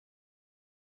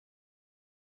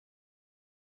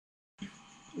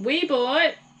we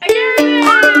bought a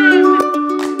caravan!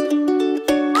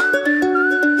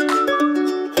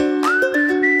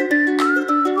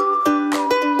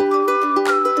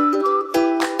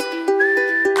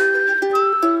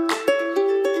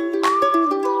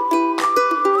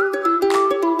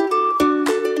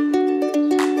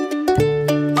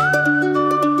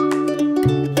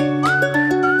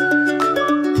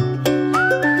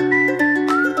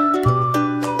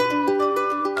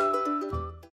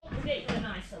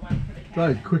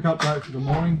 So, quick update for the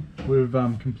morning. We've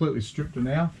completely stripped it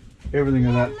now. Everything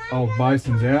of that old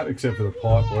basin's out except for the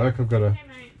pipe work. I've got to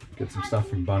get some stuff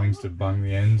from Bunnings to bung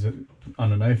the ends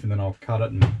underneath, and then I'll cut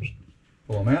it and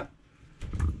pull them out.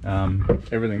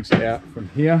 Everything's out from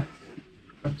here.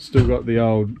 Still got the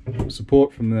old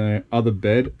support from the other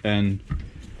bed, and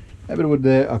that bit of wood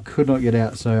there I could not get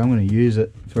out, so I'm going to use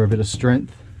it for a bit of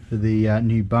strength for the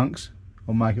new bunks.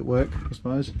 I'll make it work, I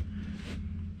suppose.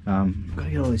 Got to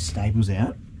get all these staples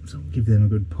out, so I'll give them a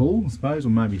good pull, I suppose, or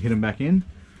maybe hit them back in.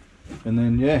 And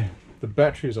then, yeah, the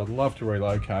batteries I'd love to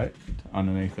relocate to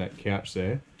underneath that couch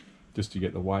there, just to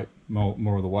get the weight,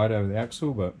 more of the weight over the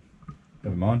axle, but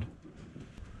never mind.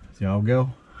 It's the old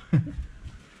girl.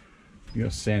 You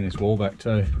got to sand this wall back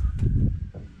too.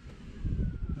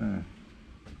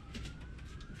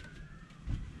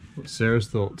 What's Sarah's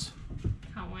thoughts?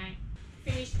 Can't wait.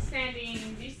 Finished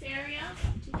sanding this area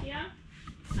to here.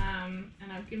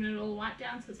 And I've given it all the white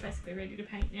down, so it's basically ready to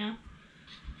paint now.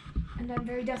 And I'm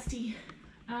very dusty.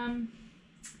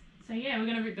 So yeah, we're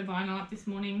going to rip the vinyl up this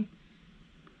morning.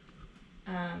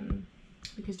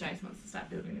 Because Jason wants to start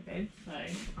building the bed, so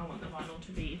I want the vinyl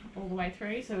to be all the way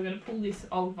through. So we're going to pull this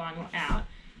old vinyl out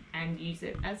and use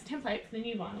it as a template for the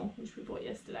new vinyl, which we bought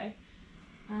yesterday.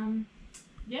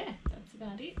 Yeah, that's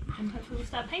about it. And hopefully we'll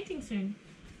start painting soon.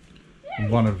 Yay.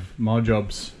 One of my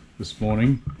jobs this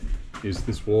morning is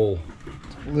this wall.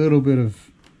 It's a little bit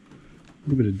of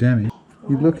damage.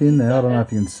 You look in there, I don't know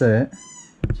if you can see it,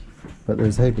 but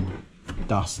there's a heap of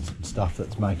dust and stuff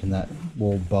that's making that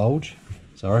wall bulge.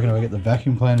 So I reckon I'll get the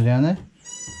vacuum cleaner down there,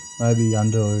 maybe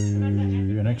undo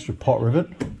an extra pot rivet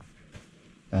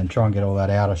and try and get all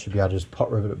that out. I should be able to just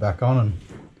pot rivet it back on and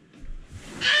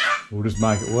we'll just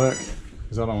make it work,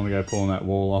 because I don't want to go pulling that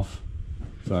wall off.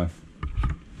 So,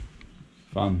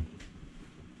 fun.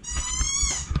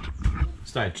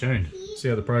 Stay tuned, see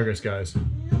how the progress goes.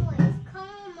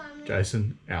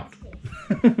 Jason, out.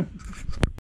 And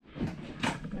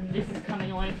this is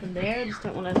coming away from there, I just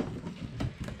don't want to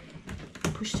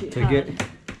push too hard.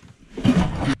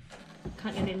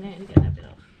 Can't get in there and get that bit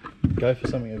off. Go for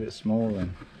something a bit smaller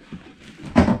then.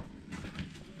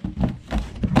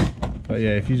 But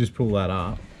yeah, if you just pull that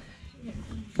up.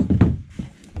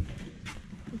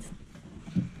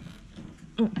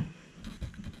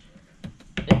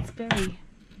 It's very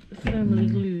firmly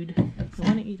glued. So why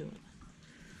don't you do it?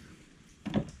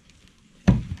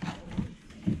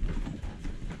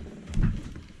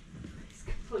 It's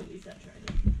completely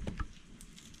saturated.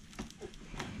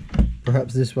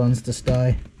 Perhaps this one's to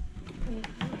stay.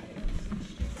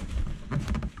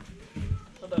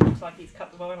 Although it looks like he's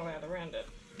cut the vinyl out around it.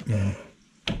 Yeah.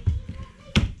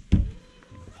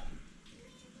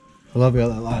 I'll have you out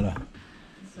that later.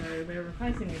 So we're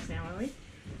replacing this now, are we?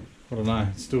 I don't know,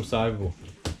 it's still savable.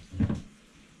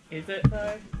 Is it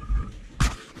though?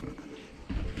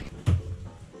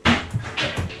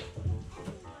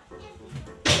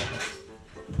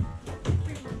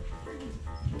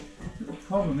 The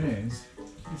problem is,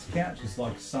 this couch is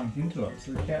like sunk into it,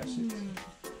 so the couch is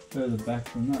further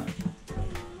back than that.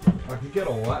 I can get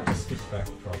all that just stitched back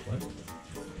properly. No,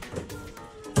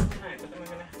 but then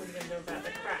what are we going to do about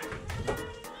the crack?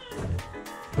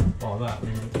 Oh, that,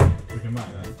 we can make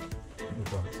that.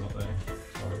 Looks like it's not there.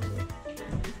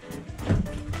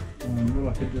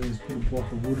 What I could do is put a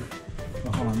block of wood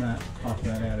behind that, puff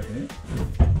that out a bit.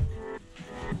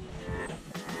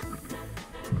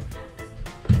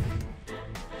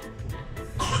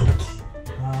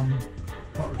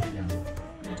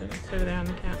 Further down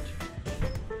the couch.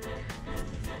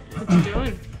 What you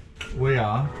doing? We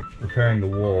are repairing the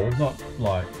wall, not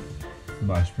like the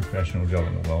most professional job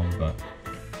in the world, but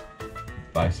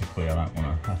basically I don't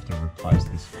want to have to replace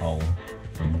this hole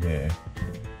from there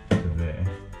to there.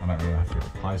 I don't really have to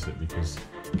replace it because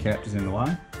the couch is in the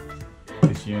way,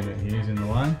 this unit here is in the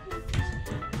way,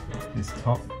 this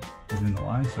top is in the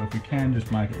way, so if we can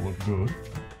just make it look good,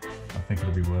 I think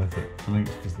it'll be worth it. I think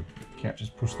it's because the couch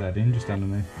just pushed that in just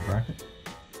underneath the bracket.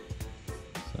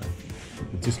 So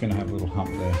it's just going to have a little hump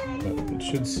there, but it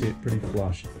should sit pretty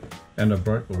flush. And I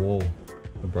broke the wall,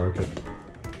 I broke it.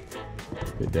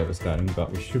 A bit devastating,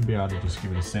 but we should be able to just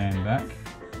give it a sand back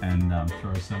and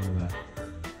throw some of the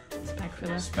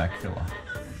filler. Spack filler.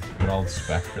 Good old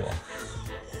spack filler.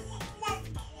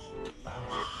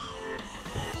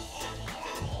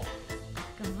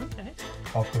 Come on, okay.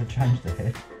 I've got to change the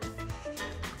head.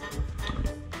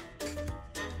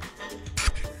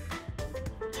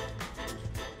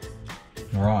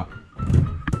 Alright.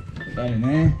 Put that in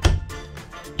there.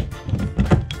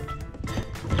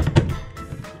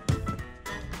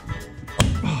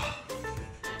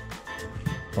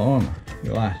 Oh,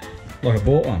 look at that. Like I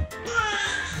bought one.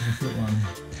 Just put one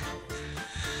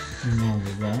in line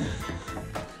with that.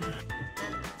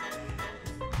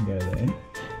 Go there.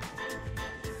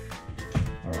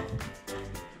 Alright.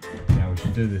 Now we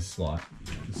should do this like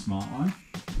the smart way.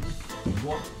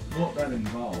 What that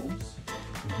involves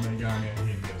is me going out here to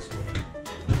get a square.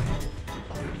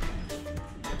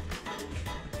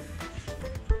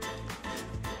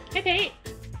 Hey Pete.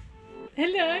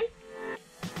 Hello.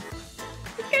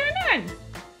 What's going on?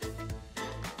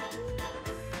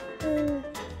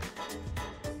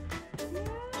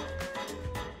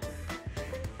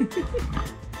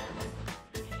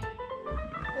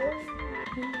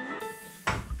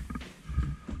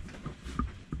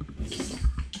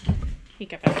 You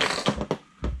go back.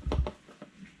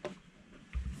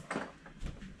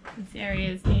 This area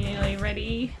is nearly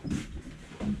ready.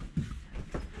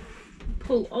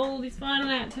 Pull all this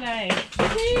vinyl out today.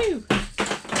 Woo!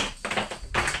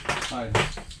 Hi.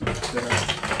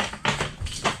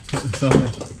 So,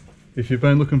 if you've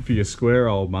been looking for your square,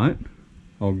 old mate,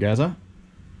 old Gazza,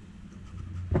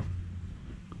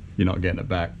 you're not getting it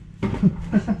back.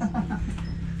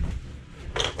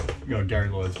 Got Gary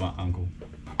Lloyd's my uncle.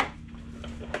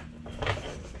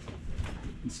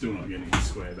 I'm still not getting his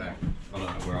square back. I don't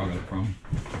know where I got it from.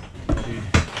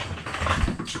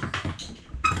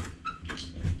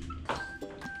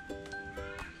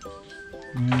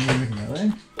 Looking at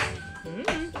that.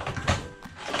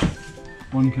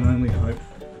 One can only hope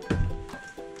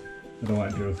that I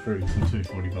won't drill through some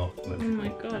 240 volt. Oh my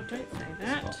god, don't say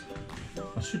that.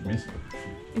 I should miss it.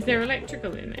 Is there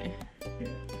electrical in there?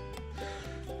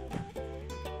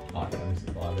 I can miss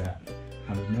it by about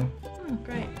 100 mil. Oh,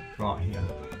 great. Right here,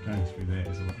 going through there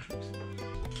is electrics.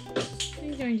 What are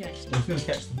you doing, Jason? I was going to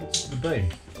catch the bee.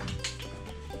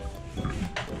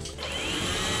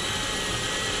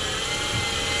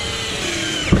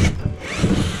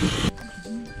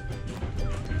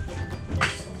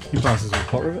 He passes with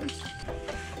pot rivets.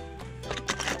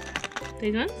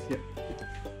 These ones? Yep.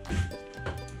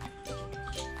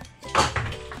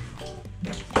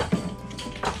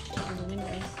 Oh, the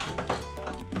windows.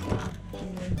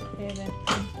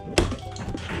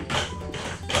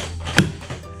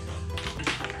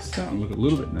 Starting to look a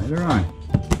little bit neater, eh?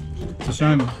 It's a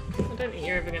shame. I don't think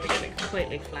you're ever going to get it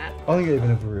completely flat. I think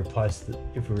even if we replaced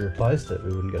it, we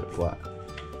wouldn't get it flat.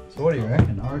 So what do you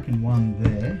reckon? I reckon one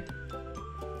there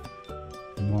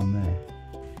and one there.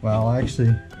 Well, I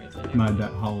actually Made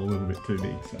that hole a little bit too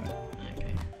big, so.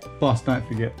 Okay. Plus, don't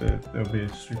forget that there'll be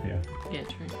a strip here. Yeah,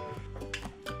 true.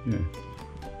 Yeah.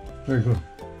 Very good.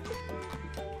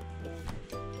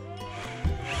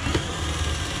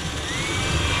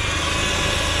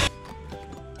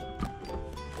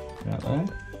 Out there.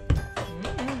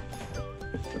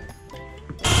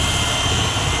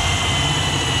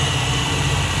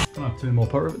 Can I have 2 more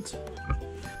pot rivets?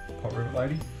 Pot rivet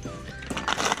lady.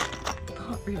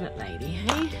 Pot rivet lady,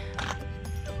 hey?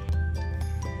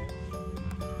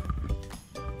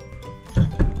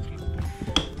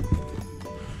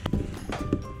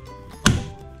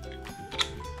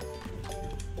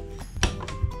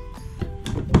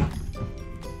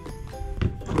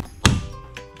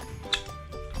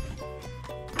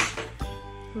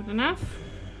 Good enough?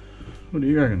 What do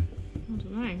you reckon? I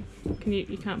don't know. Can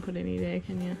you can't put any there,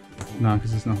 can you? No,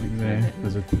 because there's nothing there.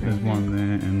 There's one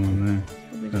there and one there.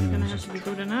 Probably just gonna have to be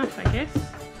good enough, I guess.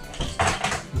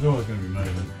 There's always going to be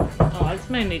movement. Oh, it's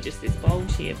mainly just this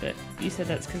bulge here, but you said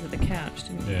that's because of the couch,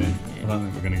 didn't you? Yeah. I don't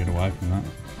think we're going to get away from that.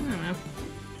 I don't know.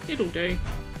 It'll do.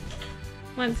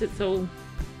 Once it's all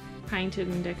painted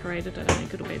and decorated, I don't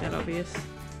think it'll be that obvious.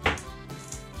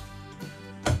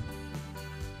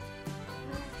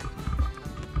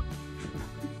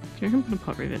 Do you reckon put a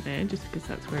pot rivet there just because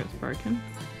that's where it's broken?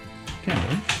 Can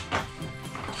do.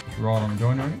 Right on the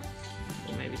joint, I reckon.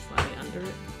 Or maybe slightly under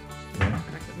it. Yeah.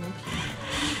 Crack it more.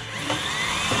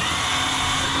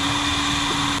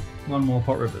 One more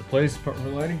pot rivet, please, pot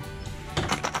rivet lady.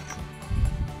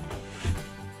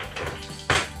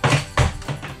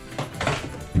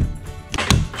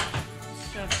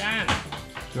 Job done.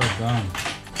 Job done.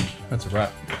 That's a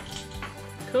wrap.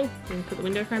 Cool. Can you put the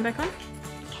window frame back on?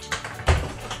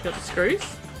 Got the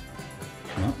screws?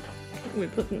 No. We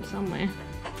put them somewhere.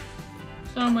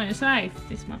 somewhere safe.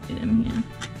 This might be them here.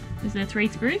 Is there 3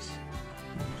 screws?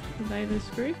 Are they the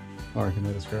screw? I reckon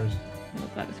they're the screws. They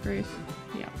look like the screws.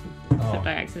 Yeah. Oh. Except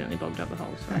I accidentally bogged up the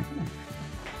hole, so.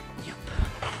 Yep.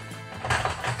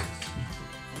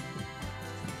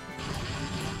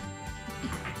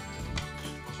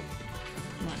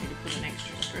 Might need to put an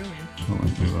extra screw in. Oh, I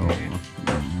do well.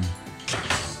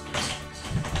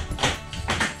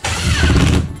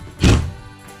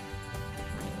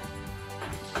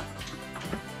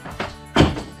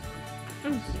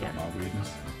 Yeah. Oh,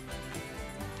 weirdness.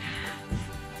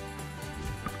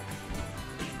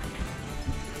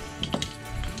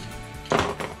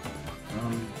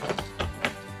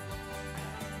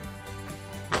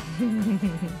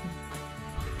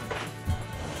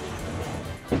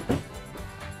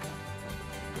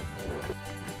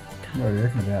 What do you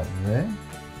reckon about there?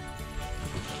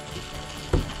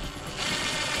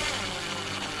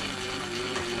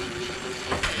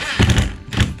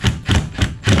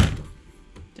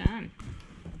 Done.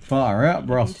 Far out,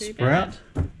 Brussels Too sprout.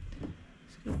 bad.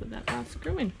 Just gonna put that last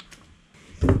screw in.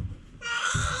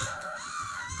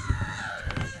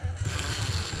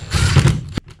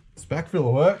 Spack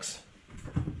filler works.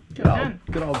 Job done.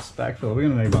 Good old spack filler. We're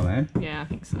gonna need one there. Yeah, I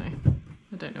think so.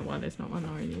 I don't know why there's not one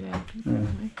already there.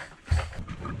 Anyway.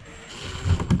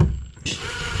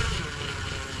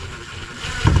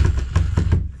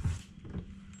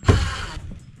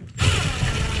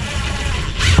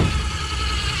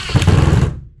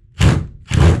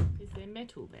 Is there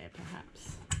metal there,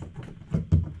 perhaps?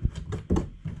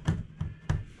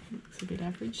 Looks a bit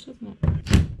average, doesn't it?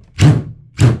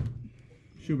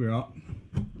 Should be right.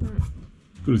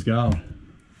 Good as gold.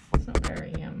 It's not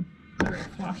very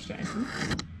flush, Jason.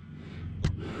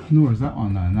 Nor is that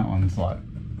one though, and that one's like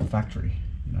a factory,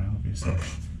 you know, obviously.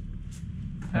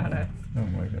 Harder.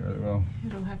 Doesn't work out really well.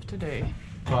 It'll have to do.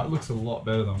 But it looks a lot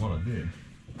better than what I did.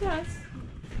 It does.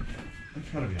 I'm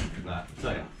trying to be after that.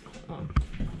 So yeah. Oh.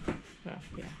 Well,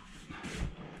 yeah.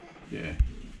 Yeah.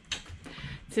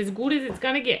 It's as good as it's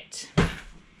gonna get.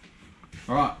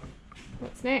 Alright.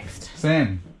 What's next?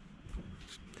 Sand.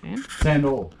 Sam? Sand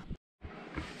all.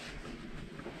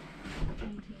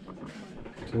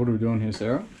 So what are we doing here,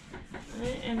 Sarah? I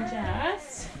am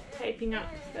just taping up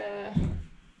the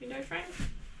window frame,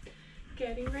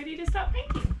 getting ready to start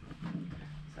painting.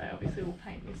 So obviously we'll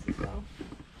paint this as well.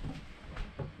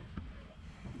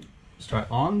 Straight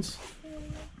lines.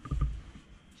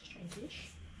 Straightish.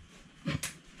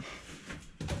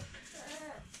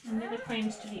 It never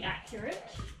claims to be accurate.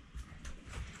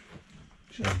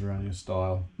 Shows around your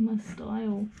style. My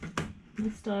style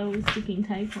is sticking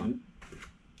tape on.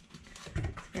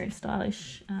 It's very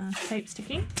stylish tape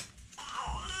sticking.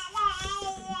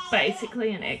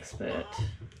 Basically an expert.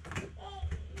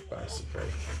 Basically.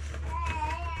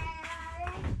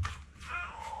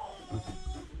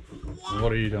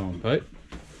 What are you doing, Pete?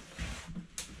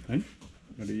 Hey?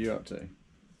 What are you up to?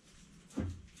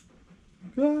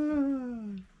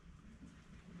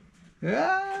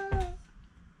 Ah!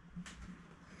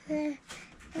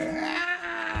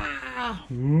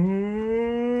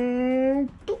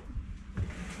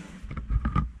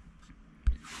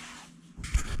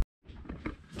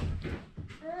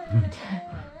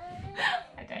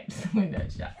 I taped the window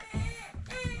shut.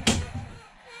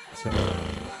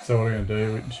 So what are we going to do?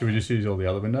 Should we just use all the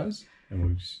other windows? And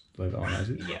we'll just leave that one as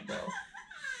is? Yeah, well,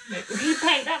 maybe we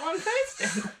paint that one first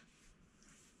then.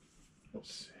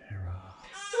 Sarah.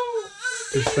 Oh,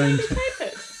 Just been tape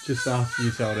it. just after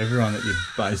you told everyone that you're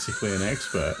basically an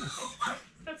expert.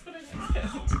 That's what an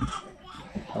expert.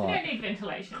 You don't need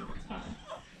ventilation. It's fine.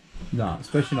 No,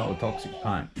 especially not with toxic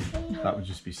paint. That would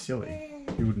just be silly.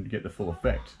 You wouldn't get the full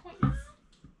effect.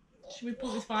 Should we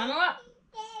pull this vinyl up?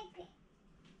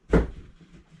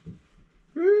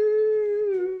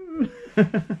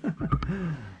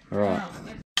 All right.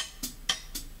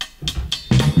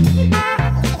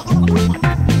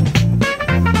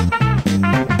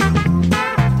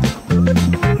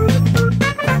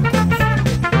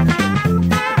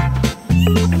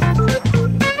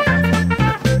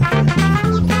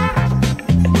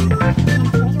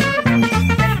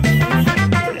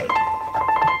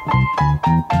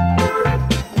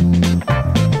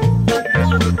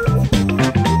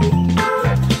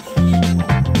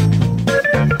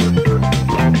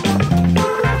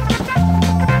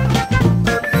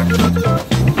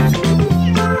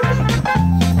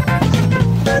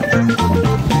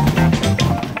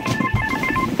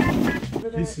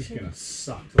 This is going to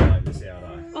suck to lay this out, eh?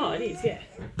 Oh, it is, yeah.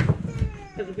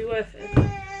 It'll be worth it.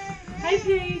 Hey,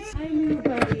 Pete. Hey, little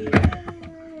buddy.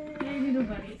 Hey, little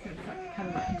buddy. It's going to come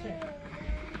around too.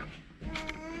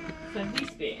 So this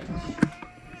bit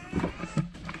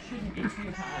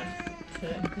really hard to,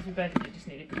 because we basically just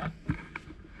need to cut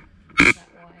that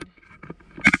wide.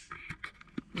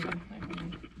 No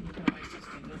problem. You can always just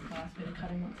do the last bit of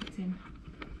cutting once it's in.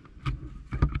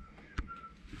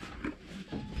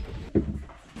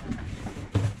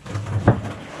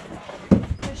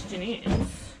 Question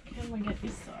is, can we get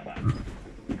this side up?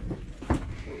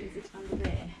 Or is it under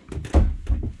there?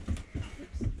 Oops.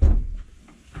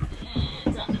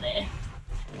 It's under there.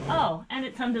 Oh, and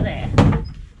it's under there.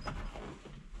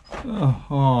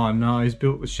 Oh no, he's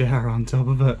built the shower on top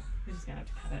of it. We're just going to have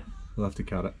to cut it. We'll have to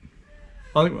cut it.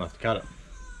 I think we'll have to cut it.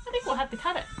 I think we'll have to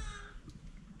cut it.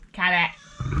 Cut it.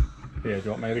 Yeah, do you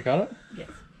want me to cut it? Yes.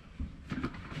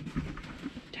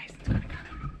 Jason's going to cut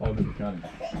it. I'll do the cutting.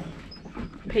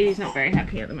 Petey's not very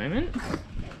happy at the moment.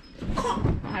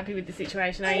 Not happy with the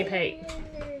situation, are you, Pete?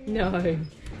 No,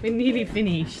 we're nearly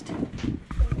finished.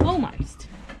 Almost.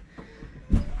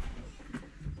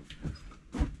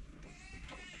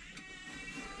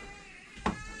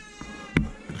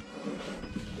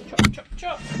 Chop, chop,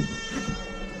 chop.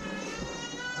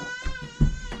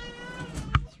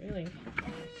 It's really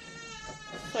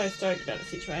so stoked about the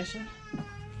situation.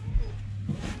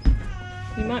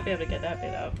 You might be able to get that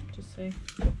bit up, just see.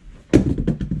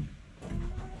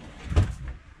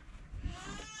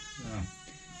 No.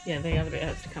 Yeah, the other bit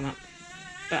has to come up.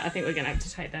 But I think we're going to have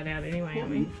to take that out anyway,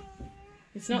 aren't we?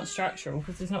 It's not structural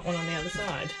because there's not one on the other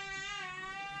side.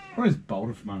 Probably it's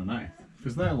bolted from underneath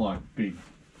because they're like big.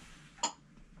 I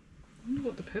wonder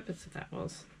what the purpose of that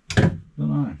was. I don't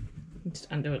know. Just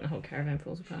undo it and the whole caravan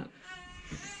falls apart.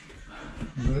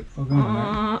 I'll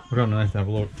go underneath to have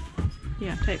a look.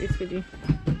 Yeah, take this with you.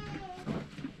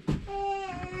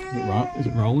 Is it right? Is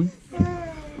it rolling?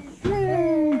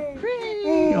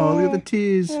 Oh, look at the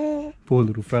tears. Poor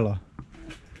little fella.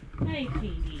 Hey,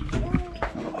 Petey.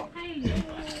 Hey, little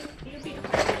boy. You're a bit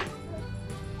hot.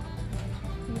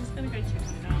 I'm just going to go check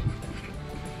it out.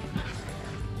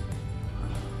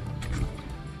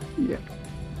 Yeah.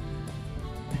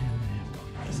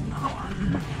 There's another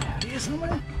one out here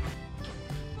somewhere.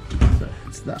 So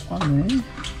it's that one there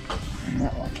and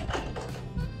that one there.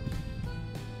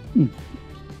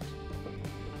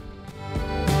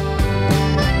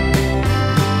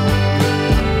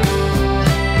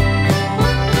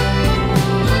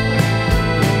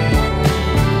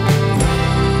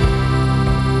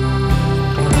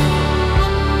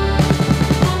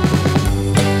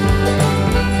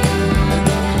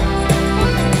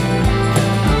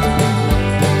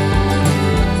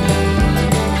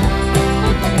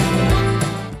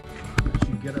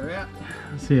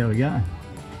 See how we go.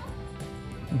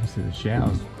 Obviously the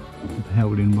showers are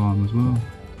held in by them as well.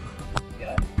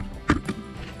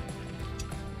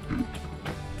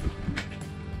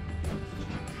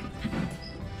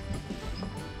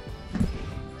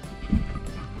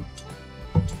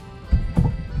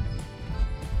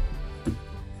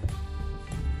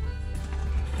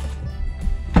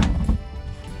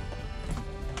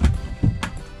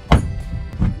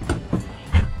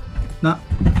 No.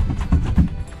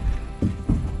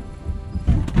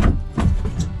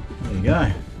 There you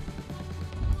go.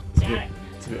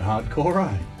 It's a bit hardcore,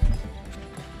 eh?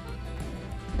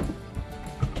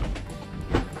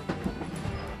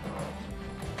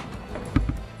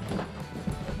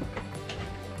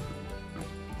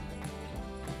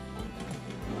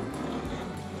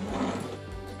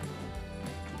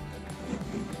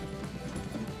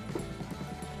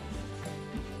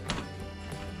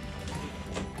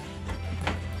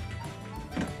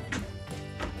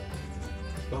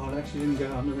 Oh, it actually didn't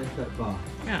go underneath that bar.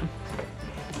 Yeah.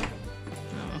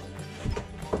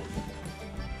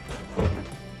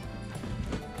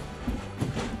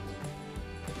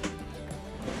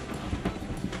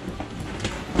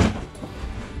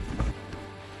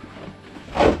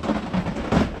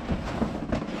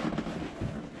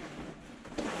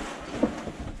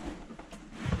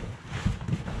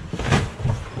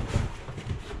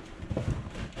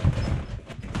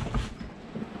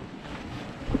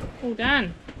 All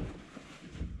done.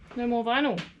 No more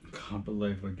vinyl. Can't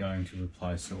believe we're going to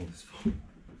replace all this.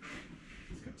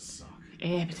 It's gonna suck.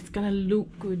 Yeah, but it's gonna look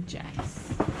good,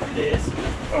 Jace. It is.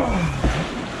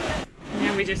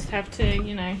 Now we just have to,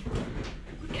 you know,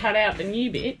 cut out the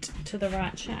new bit to the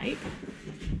right shape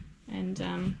and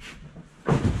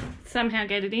somehow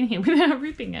get it in here without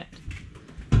ripping it.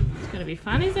 It's gonna be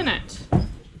fun, isn't it?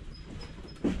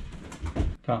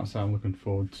 Can't say I'm looking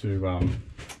forward to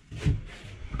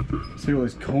see all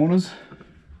these corners.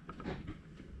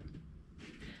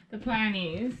 The plan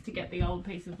is to get the old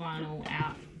piece of vinyl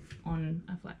out on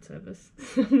a flat surface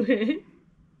somewhere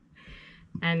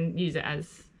and use it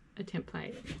as a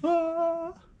template.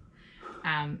 Ah.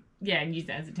 Yeah, and use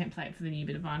that as a template for the new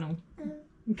bit of vinyl.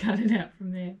 And cut it out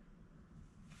from there.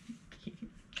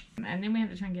 And then we have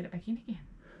to try and get it back in again.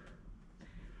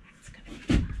 It's gonna be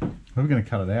fun. Where are we going to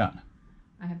cut it out?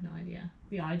 I have no idea.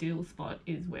 The ideal spot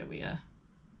is where we are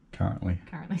Currently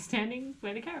standing,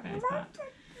 where the caravan is parked.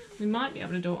 We might be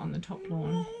able to do it on the top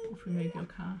lawn if we move your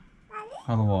car.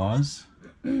 Otherwise,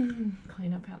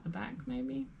 Clean up out the back,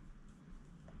 maybe.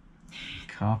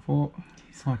 carport.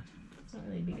 It's like It's not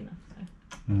really big enough, so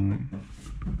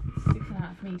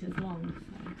 6.5 meters long.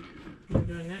 So what are we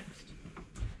doing next?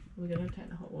 We're going to take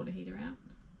the hot water heater out.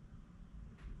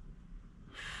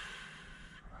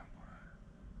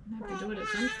 We have to do it at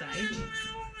some stage.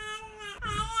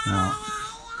 no.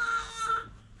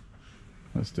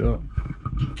 Let's do it.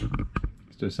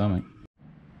 Let's do something.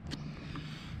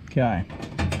 Okay.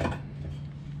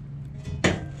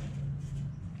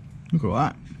 Look at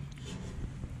that.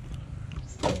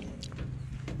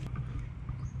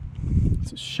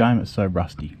 It's a shame it's so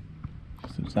rusty.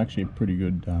 It's actually a pretty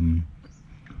good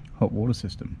hot water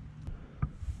system.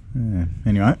 Yeah.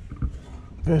 Anyway,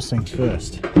 first things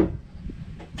first.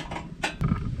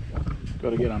 Got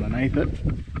to get underneath it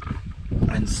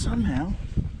and somehow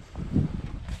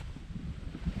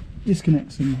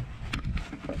disconnect some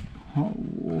hot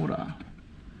water,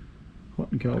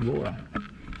 hot and cold water.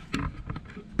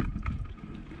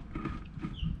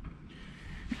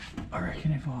 I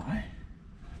reckon if I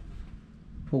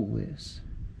pull this,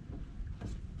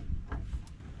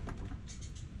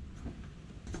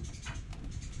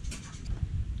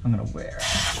 I'm gonna wear it.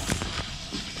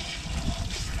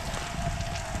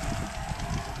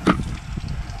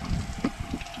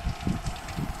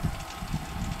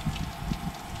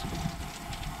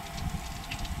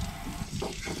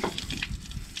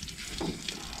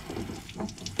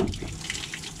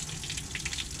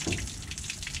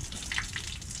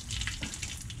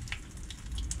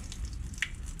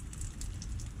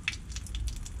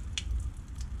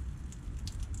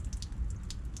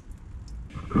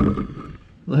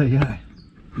 There you go.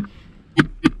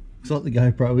 Looks like the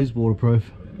GoPro is waterproof.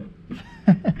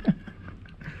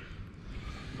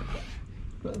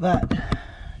 But that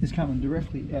is coming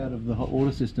directly out of the hot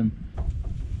water system.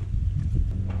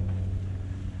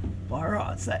 By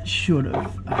rights, that should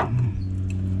have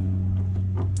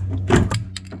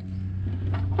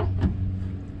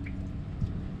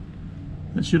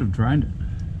drained it.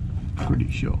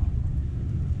 Pretty sure.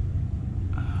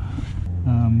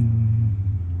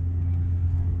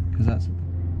 Because that's at the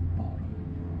bottom.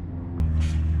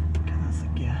 Okay, that's the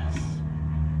gas.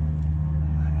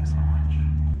 That goes that much.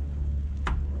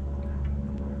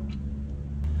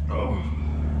 Oh.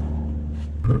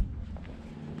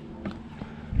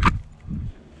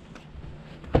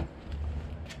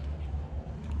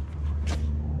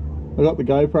 I got the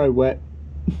GoPro wet.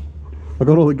 I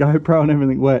got all the GoPro and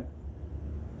everything wet.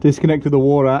 Disconnected the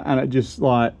water and it just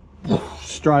like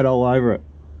straight all over it.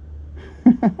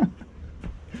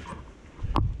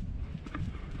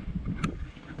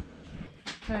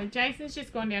 So Jason's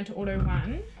just gone down to Auto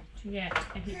 1 to get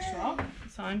a hitch lock.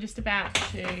 So I'm just about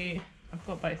to, I've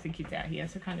got both the kids out here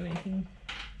so I can't do anything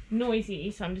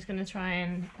noisy. So I'm just going to try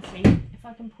and see if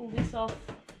I can pull this off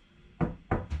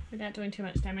without doing too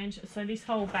much damage. So this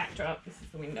whole backdrop, this is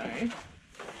the window,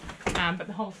 but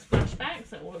the whole splashback,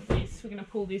 so all of this, we're going to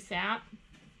pull this out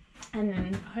and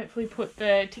then hopefully put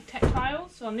the Tic Tac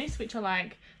tiles on this, which are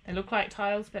like, they look like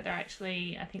tiles but they're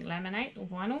actually I think laminate or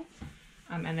vinyl.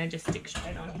 And they just stick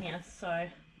straight on here. So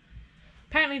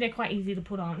apparently they're quite easy to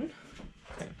put on,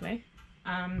 hopefully.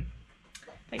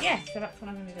 But yeah, so that's what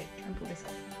I'm going to do. Try and pull this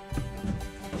off.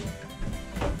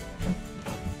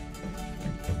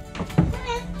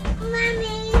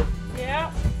 Mommy.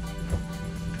 Yeah.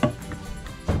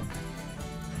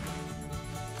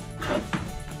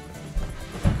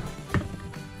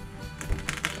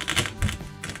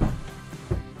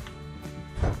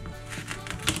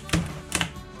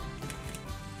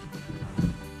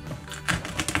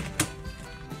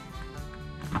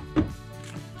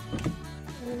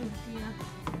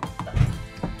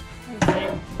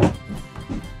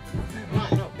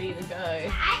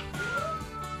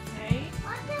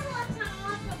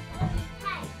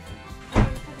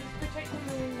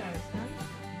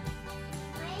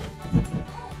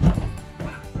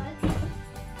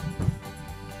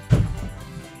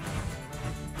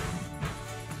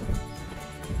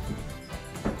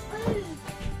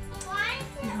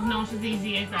 Not as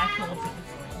easy as I thought it was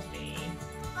going to be.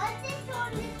 What's this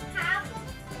on this tablet?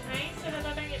 Okay, so that I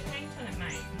don't get paint on it,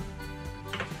 mate.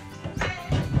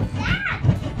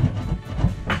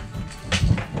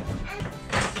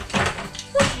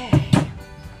 Okay.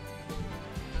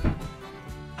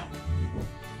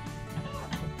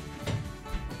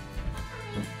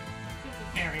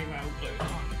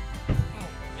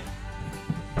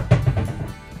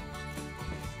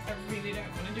 really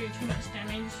don't want to do too much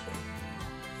damage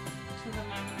to the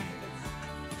laminate that's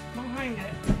behind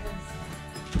it because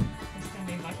it's going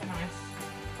to be like a nice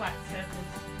flat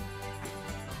surface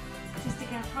to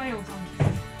stick our tiles onto.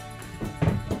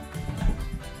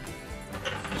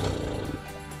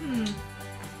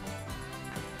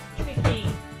 Tricky.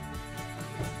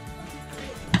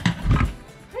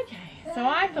 Okay, so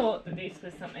I thought that this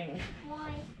was something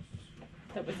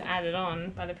that was added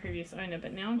on by the previous owner,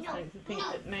 but now I'm starting to think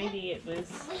that maybe it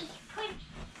was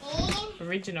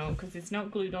original because it's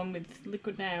not glued on with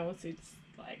liquid nails, it's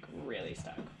like really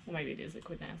stuck. Or maybe it is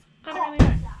liquid nails. I don't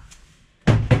really know.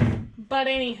 But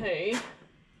anywho,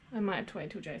 I might have to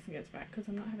wait till Jason gets back because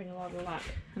I'm not having a lot of luck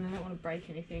and I don't want to break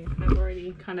anything. I've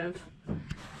already kind of,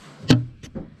 you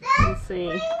can see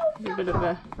a bit of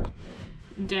a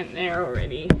dent there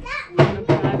already.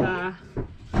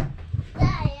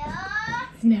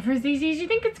 It's never as easy as you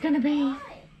think it's going to be.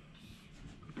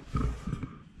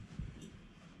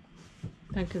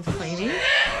 Duncan's cleaning.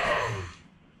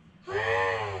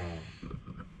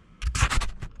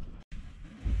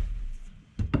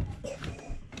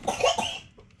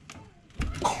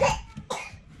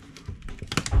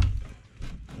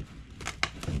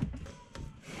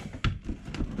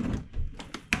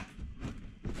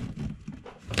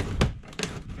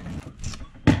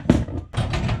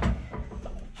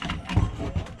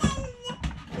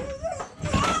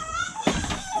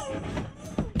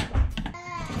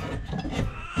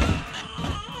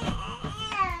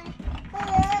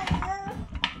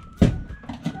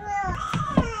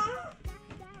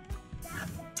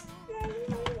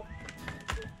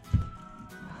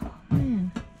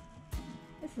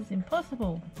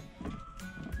 Impossible.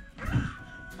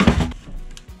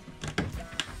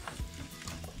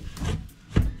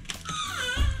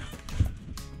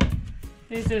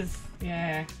 This is,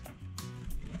 yeah,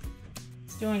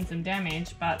 it's doing some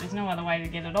damage, but there's no other way to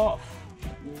get it off.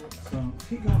 So,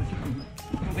 keep going, keep going.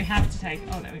 But we have to take,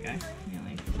 oh there we go,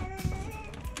 nearly.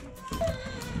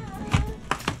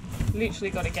 Literally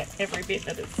got to get every bit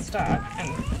that it's stuck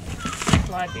and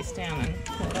slide this down and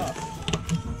pull it off.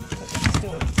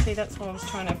 Still, see, that's what I was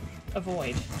trying to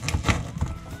avoid.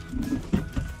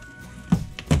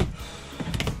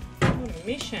 What a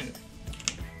mission.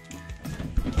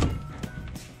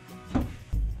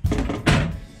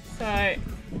 So,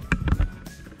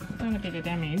 done a bit of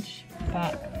damage,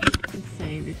 but you can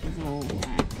see this is all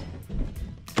like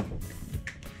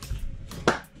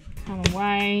come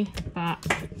away, but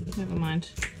never mind.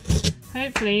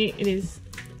 Hopefully it is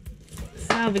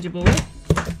salvageable.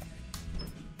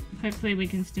 Hopefully we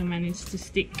can still manage to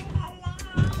stick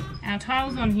our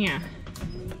tiles on here.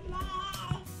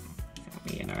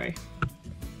 Weirdo.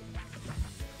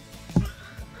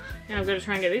 Now I've got to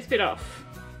try and get this bit off.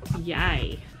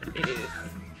 Yay. It is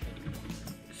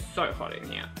so hot in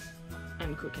here.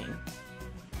 I'm cooking.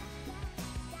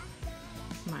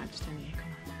 Might have to turn the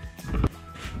aircon on.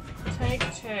 Take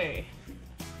two.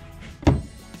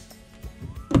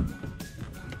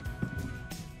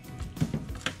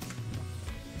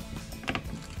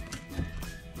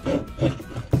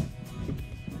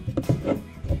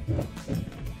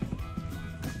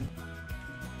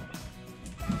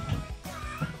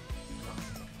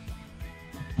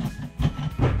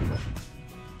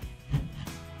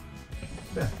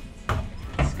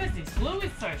 It's because this glue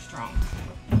is so strong.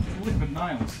 Liquid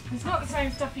nails. It's not the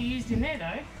same stuff you used in there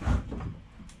though.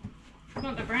 It's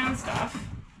not the brown stuff.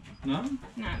 No?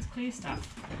 No, it's clear stuff.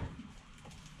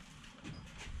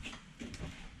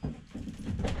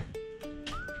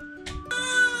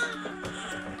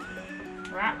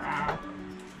 Rah-rah.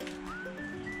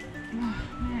 Oh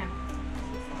man,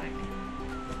 this is like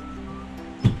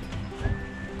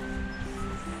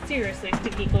seriously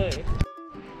sticky glue.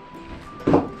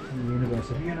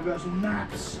 Universal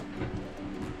naps.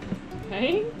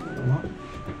 Hey? What?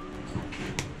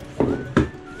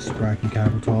 Just breaking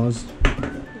cable ties.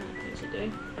 What should do?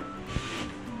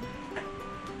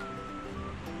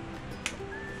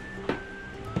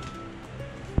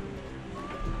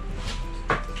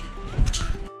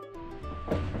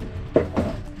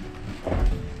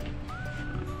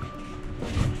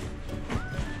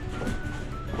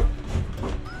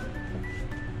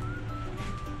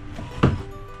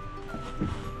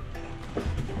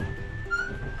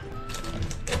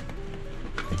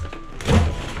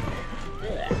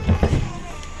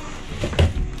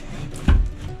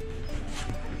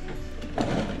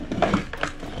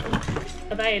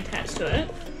 Are they attached to it?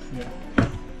 Yeah.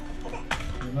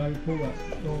 Maybe pull that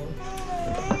door.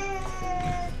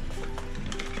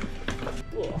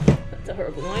 Whoa, that's a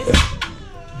horrible noise.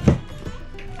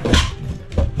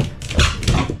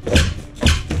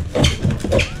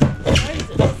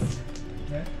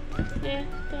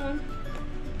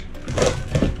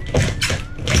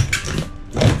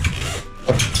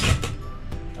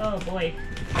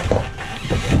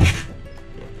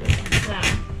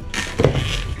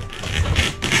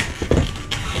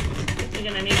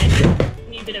 gonna need a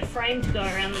new bit of frame to go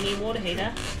around the new water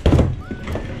heater.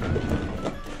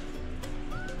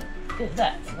 Because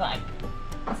that's like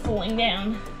falling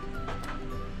down.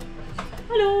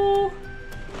 Hello!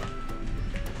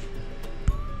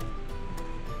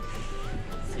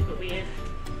 Super weird.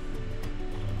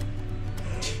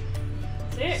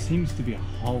 That's it. Seems to be a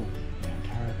hole in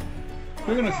our caravan.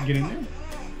 We're gonna get in there.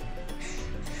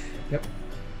 Yep,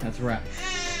 that's a wrap.